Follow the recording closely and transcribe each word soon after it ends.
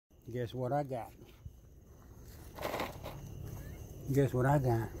Guess what I got? Guess what I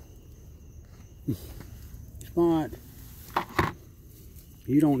got? Spot.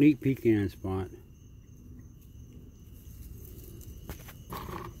 You don't eat pecan, Spot.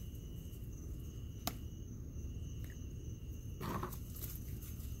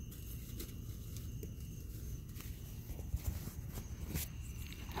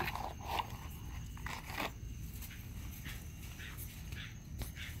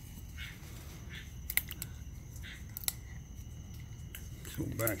 So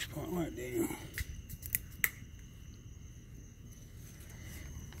Blackspot right there.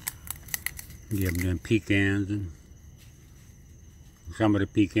 Give them pecans, and some of the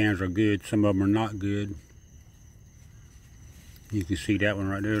pecans are good, some of them are not good. You can see that one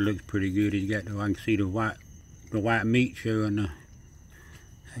right there looks pretty good. You got I can see the white meat showing. I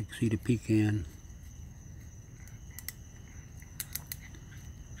can see the pecan.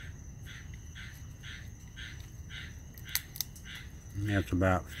 That's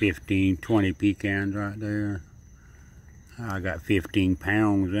about 15, 20 pecans right there. I got 15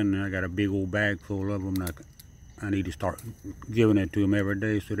 pounds in there. I got a big old bag full of them. I need to start giving it to them every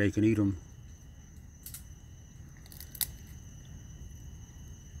day so they can eat them.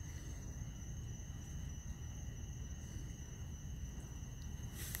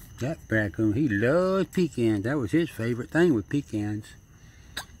 That raccoon, he loves pecans. That was his favorite thing with pecans.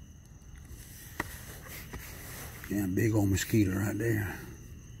 Yeah, big old mosquito right there.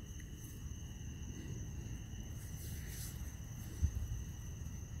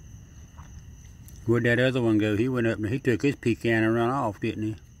 Where'd that other one go? He went up and he took his pecan and run off,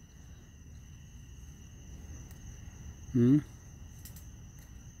 didn't he?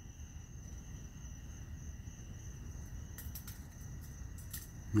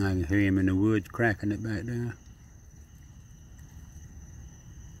 I can hear him in the woods cracking it back there.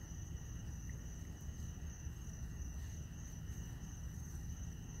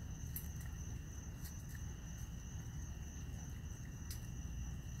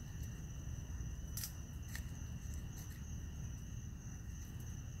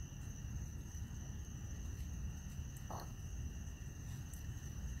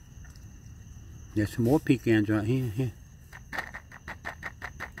 There's some more pecans right here.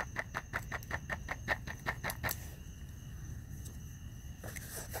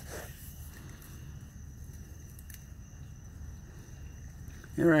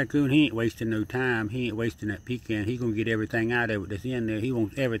 That raccoon, he ain't wasting no time. He ain't wasting that pecan. He gonna get everything out of it that's in there. He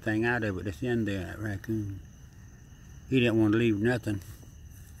wants everything out of it that's in there, that raccoon. He didn't want to leave nothing.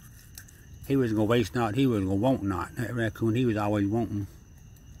 He wasn't gonna waste not. He was gonna want not. That raccoon, he was always wanting.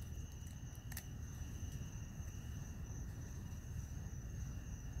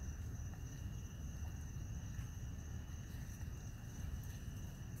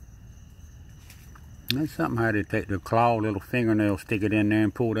 That's something how to take the claw, little fingernail, stick it in there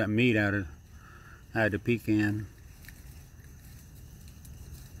and pull that meat out of the pecan.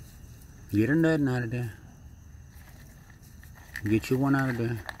 Get her nothing out of there. Get you one out of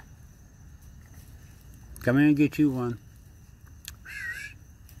there. Come in and get you one.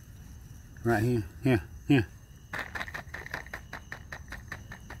 Right here. Here.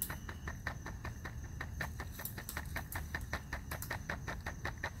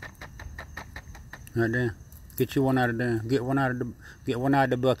 Right there. Get you one out of there. Get one out of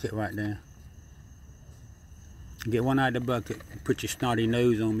the bucket right there. Get one out of the bucket. Put your snotty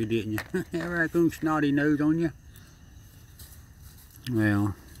nose on me, didn't you? That raccoon snotty nose on you.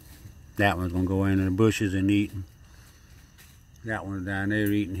 Well, that one's gonna go into the bushes and eat. That one's down there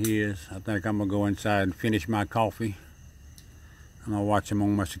eating his. I think I'm gonna go inside and finish my coffee. I'm gonna watch him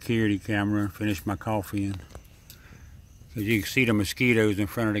on my security camera and finish my coffee. And as you can see the mosquitoes in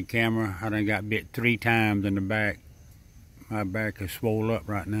front of the camera, I done got bit 3 times in the back. My back is swole up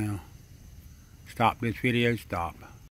right now. Stop this video, stop.